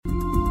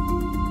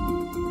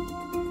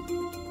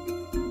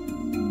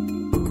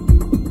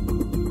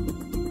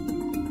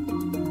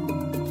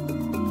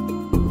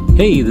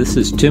Hey, this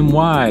is Tim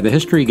Y, the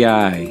History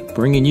Guy,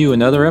 bringing you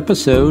another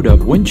episode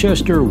of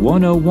Winchester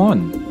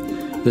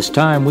 101. This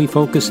time we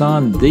focus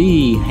on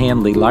the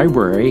Handley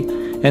Library,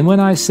 and when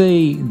I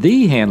say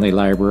the Handley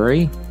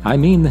Library, I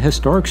mean the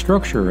historic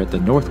structure at the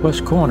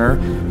northwest corner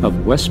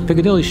of West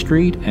Piccadilly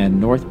Street and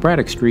North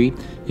Braddock Street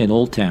in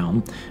Old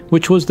Town,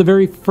 which was the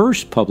very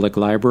first public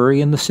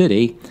library in the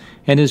city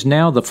and is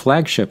now the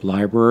flagship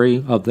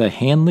library of the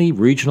Handley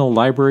Regional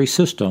Library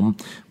System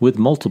with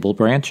multiple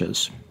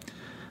branches.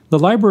 The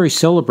library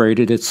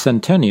celebrated its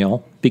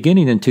centennial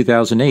beginning in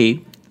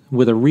 2008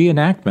 with a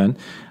reenactment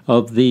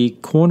of the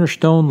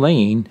Cornerstone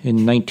Lane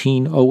in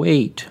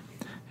 1908.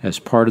 As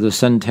part of the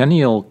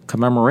centennial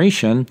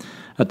commemoration,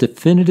 a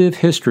definitive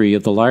history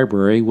of the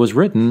library was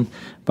written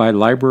by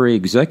Library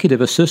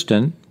Executive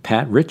Assistant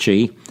Pat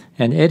Ritchie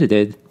and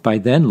edited by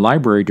then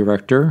Library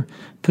Director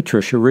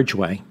Patricia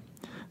Ridgway.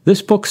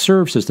 This book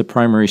serves as the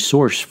primary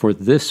source for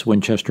this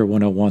Winchester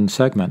 101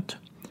 segment.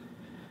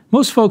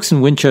 Most folks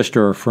in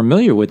Winchester are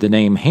familiar with the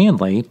name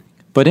Handley,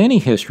 but any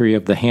history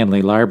of the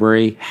Handley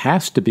Library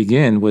has to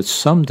begin with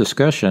some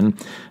discussion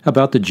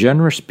about the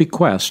generous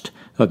bequest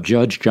of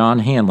Judge John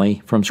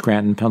Handley from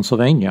Scranton,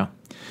 Pennsylvania.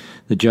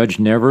 The judge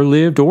never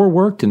lived or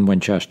worked in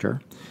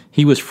Winchester.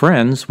 He was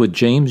friends with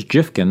James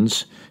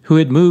Jifkins, who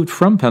had moved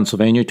from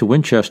Pennsylvania to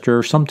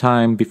Winchester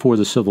sometime before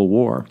the Civil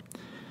War.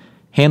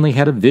 Handley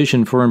had a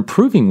vision for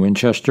improving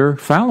Winchester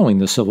following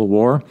the Civil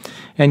War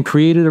and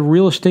created a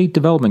real estate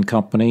development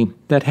company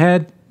that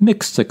had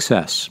mixed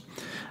success.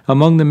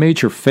 Among the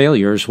major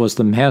failures was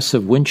the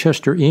massive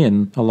Winchester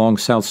Inn along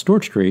South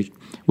Stewart Street,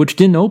 which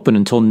didn't open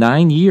until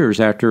 9 years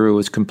after it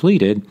was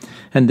completed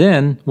and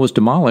then was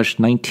demolished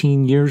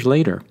 19 years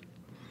later.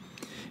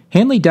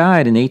 Handley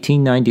died in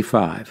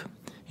 1895.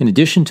 In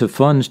addition to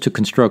funds to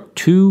construct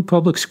 2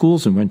 public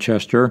schools in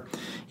Winchester,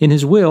 in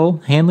his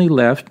will, Handley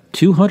left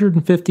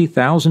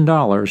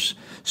 $250,000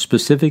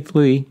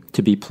 specifically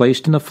to be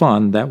placed in a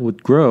fund that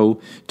would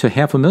grow to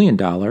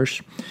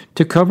 $500,000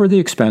 to cover the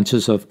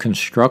expenses of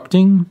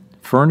constructing,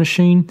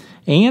 furnishing,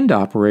 and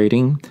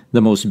operating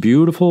the most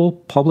beautiful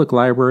public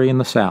library in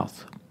the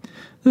South.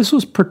 This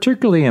was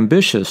particularly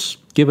ambitious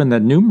given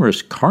that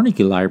numerous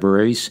Carnegie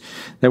libraries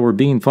that were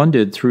being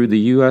funded through the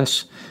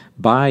U.S.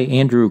 by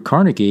Andrew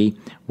Carnegie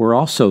were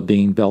also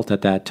being built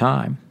at that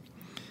time.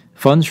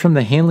 Funds from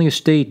the Handley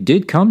estate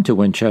did come to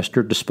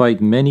Winchester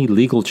despite many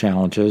legal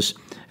challenges,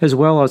 as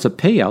well as a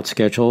payout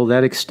schedule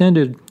that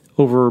extended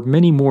over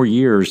many more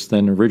years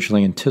than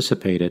originally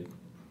anticipated.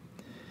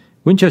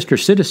 Winchester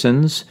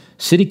citizens,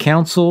 City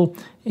Council,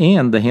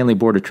 and the Handley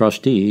Board of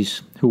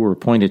Trustees, who were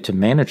appointed to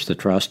manage the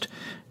trust,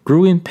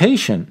 grew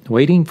impatient,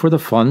 waiting for the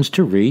funds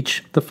to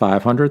reach the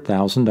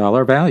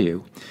 $500,000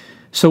 value.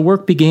 So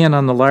work began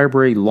on the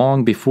library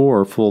long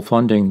before full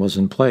funding was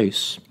in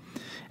place.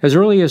 As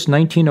early as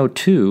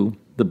 1902,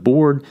 the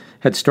board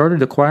had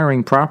started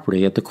acquiring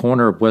property at the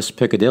corner of West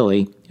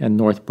Piccadilly and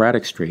North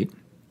Braddock Street.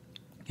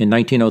 In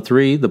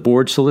 1903, the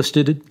board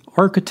solicited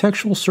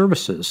architectural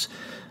services,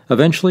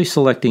 eventually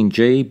selecting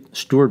J.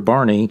 Stuart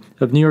Barney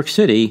of New York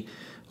City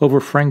over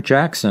Frank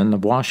Jackson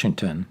of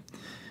Washington.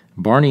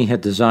 Barney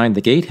had designed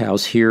the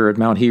gatehouse here at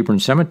Mount Hebron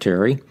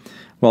Cemetery,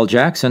 while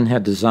Jackson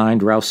had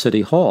designed Rouss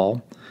City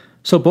Hall,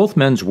 so both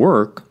men's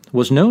work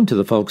was known to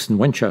the folks in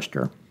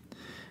Winchester.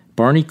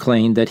 Barney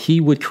claimed that he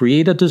would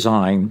create a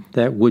design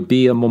that would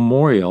be a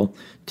memorial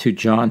to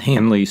John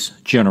Handley's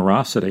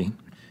generosity.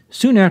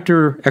 Soon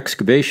after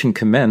excavation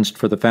commenced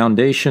for the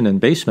foundation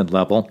and basement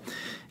level,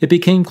 it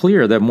became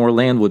clear that more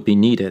land would be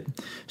needed,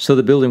 so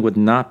the building would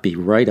not be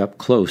right up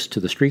close to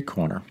the street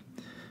corner.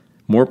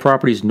 More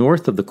properties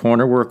north of the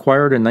corner were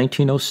acquired in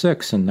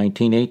 1906 and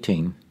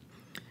 1918.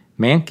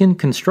 Mankin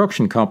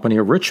Construction Company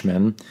of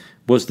Richmond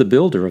was the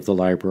builder of the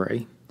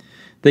library.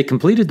 They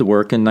completed the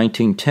work in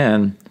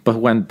 1910, but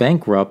went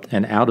bankrupt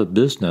and out of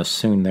business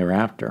soon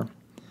thereafter.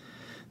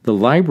 The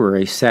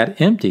library sat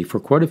empty for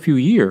quite a few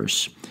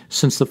years,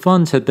 since the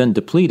funds had been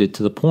depleted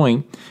to the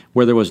point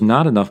where there was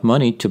not enough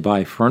money to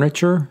buy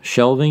furniture,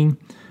 shelving,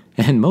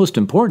 and most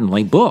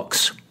importantly,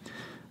 books.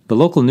 The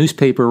local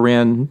newspaper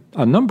ran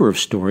a number of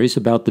stories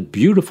about the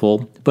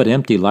beautiful but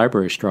empty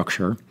library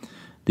structure.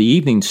 The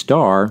Evening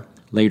Star,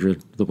 later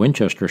the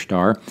Winchester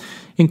Star,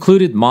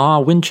 included Ma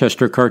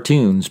Winchester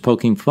cartoons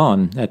poking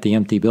fun at the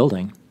empty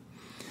building.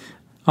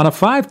 On a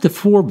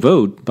 5-4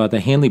 vote by the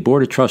Handley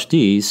Board of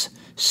Trustees,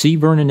 C.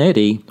 Vernon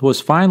Eddy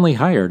was finally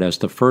hired as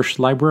the first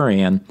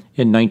librarian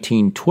in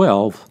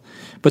 1912,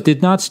 but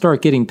did not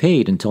start getting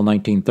paid until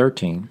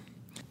 1913.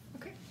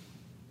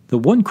 The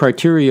one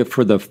criteria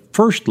for the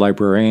first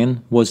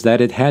librarian was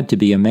that it had to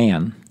be a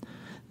man.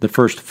 The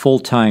first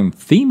full-time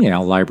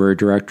female library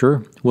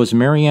director was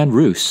Mary Ann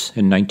Rouss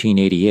in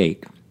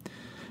 1988.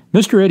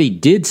 Mr. Eddy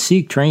did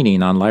seek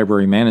training on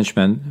library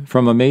management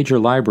from a major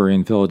library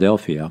in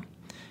Philadelphia.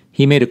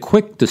 He made a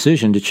quick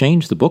decision to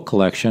change the book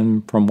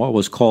collection from what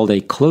was called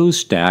a closed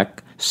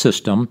stack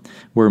system,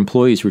 where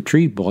employees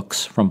retrieved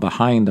books from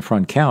behind the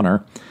front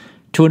counter,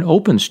 to an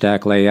open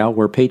stack layout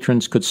where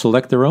patrons could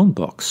select their own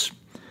books.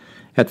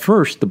 At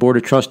first, the Board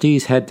of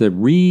Trustees had to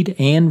read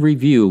and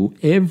review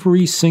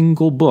every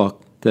single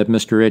book that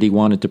Mr. Eddy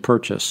wanted to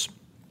purchase.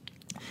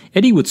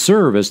 Eddy would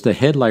serve as the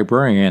head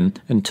librarian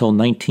until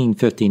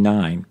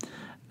 1959,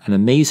 an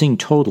amazing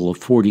total of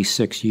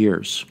 46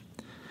 years.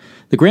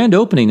 The grand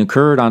opening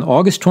occurred on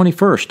August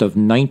 21st of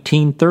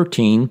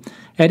 1913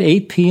 at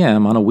 8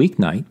 p.m. on a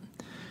weeknight.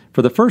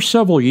 For the first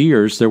several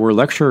years, there were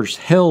lectures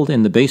held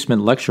in the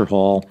basement lecture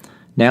hall,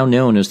 now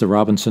known as the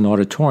Robinson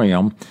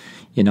Auditorium,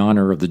 in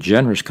honor of the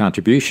generous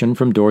contribution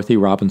from Dorothy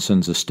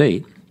Robinson's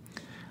estate.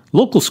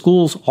 Local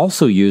schools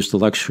also used the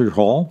lecture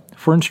hall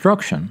for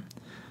instruction.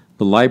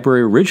 The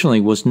library originally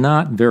was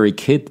not very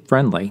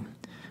kid-friendly.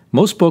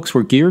 Most books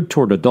were geared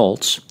toward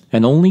adults,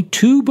 and only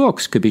 2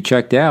 books could be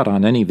checked out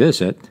on any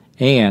visit,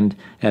 and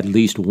at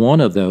least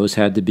one of those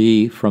had to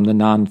be from the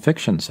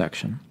nonfiction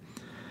section.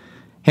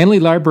 Handley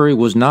Library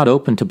was not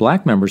open to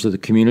black members of the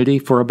community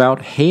for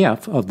about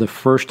half of the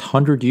first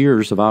 100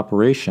 years of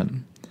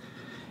operation.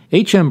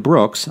 H.M.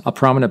 Brooks, a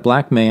prominent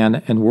black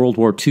man and World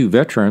War II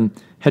veteran,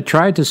 had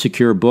tried to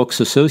secure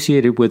books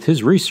associated with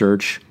his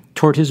research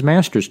toward his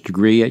master's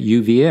degree at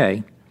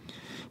UVA.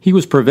 He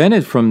was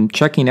prevented from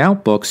checking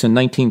out books in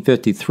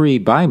 1953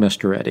 by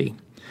Mr. Eddy.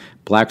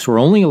 Blacks were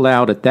only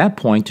allowed at that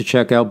point to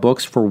check out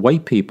books for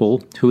white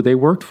people who they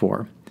worked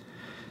for.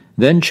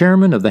 Then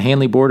chairman of the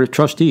Handley Board of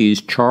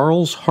Trustees,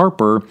 Charles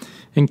Harper,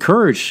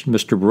 encouraged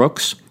Mr.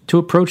 Brooks to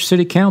approach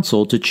City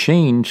Council to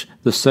change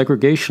the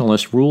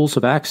segregationist rules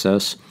of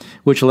access,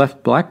 which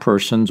left black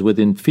persons with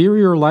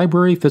inferior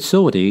library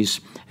facilities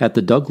at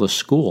the Douglas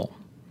School.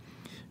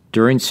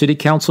 During City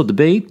Council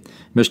debate,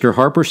 Mr.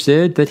 Harper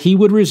said that he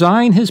would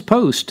resign his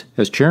post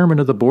as chairman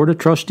of the Board of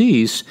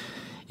Trustees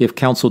if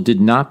Council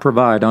did not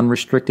provide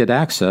unrestricted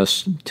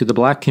access to the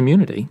black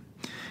community.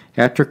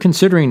 After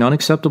considering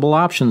unacceptable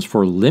options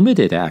for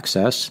limited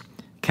access,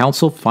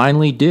 Council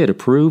finally did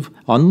approve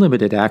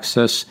unlimited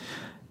access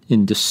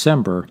in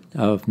December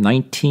of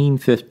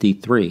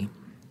 1953.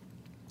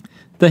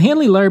 The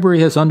Handley Library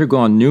has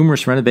undergone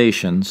numerous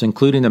renovations,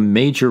 including a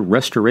major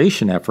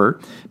restoration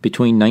effort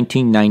between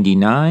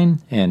 1999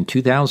 and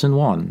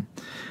 2001.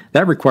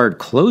 That required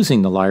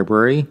closing the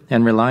library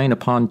and relying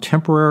upon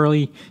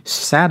temporary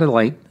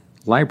satellite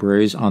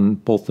libraries on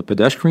both the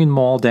pedestrian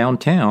mall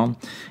downtown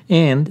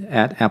and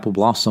at Apple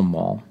Blossom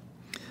Mall.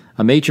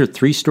 A major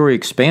 3-story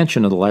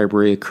expansion of the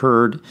library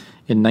occurred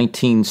in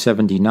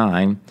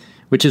 1979,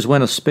 which is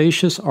when a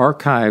spacious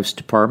archives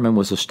department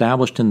was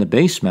established in the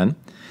basement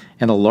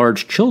and a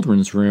large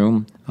children's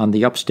room on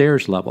the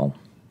upstairs level.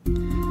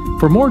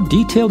 For more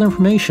detailed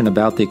information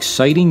about the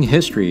exciting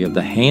history of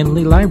the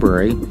Handley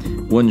Library,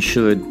 one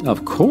should,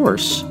 of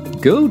course,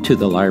 go to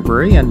the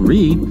library and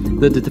read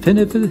the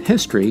definitive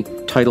history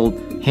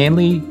titled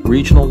Handley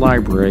Regional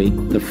Library,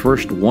 The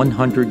First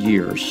 100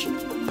 Years,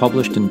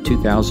 published in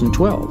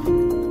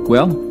 2012.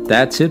 Well,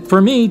 that's it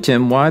for me,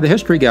 Tim Y. the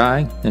History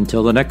Guy.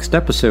 Until the next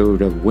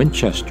episode of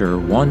Winchester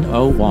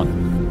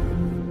 101.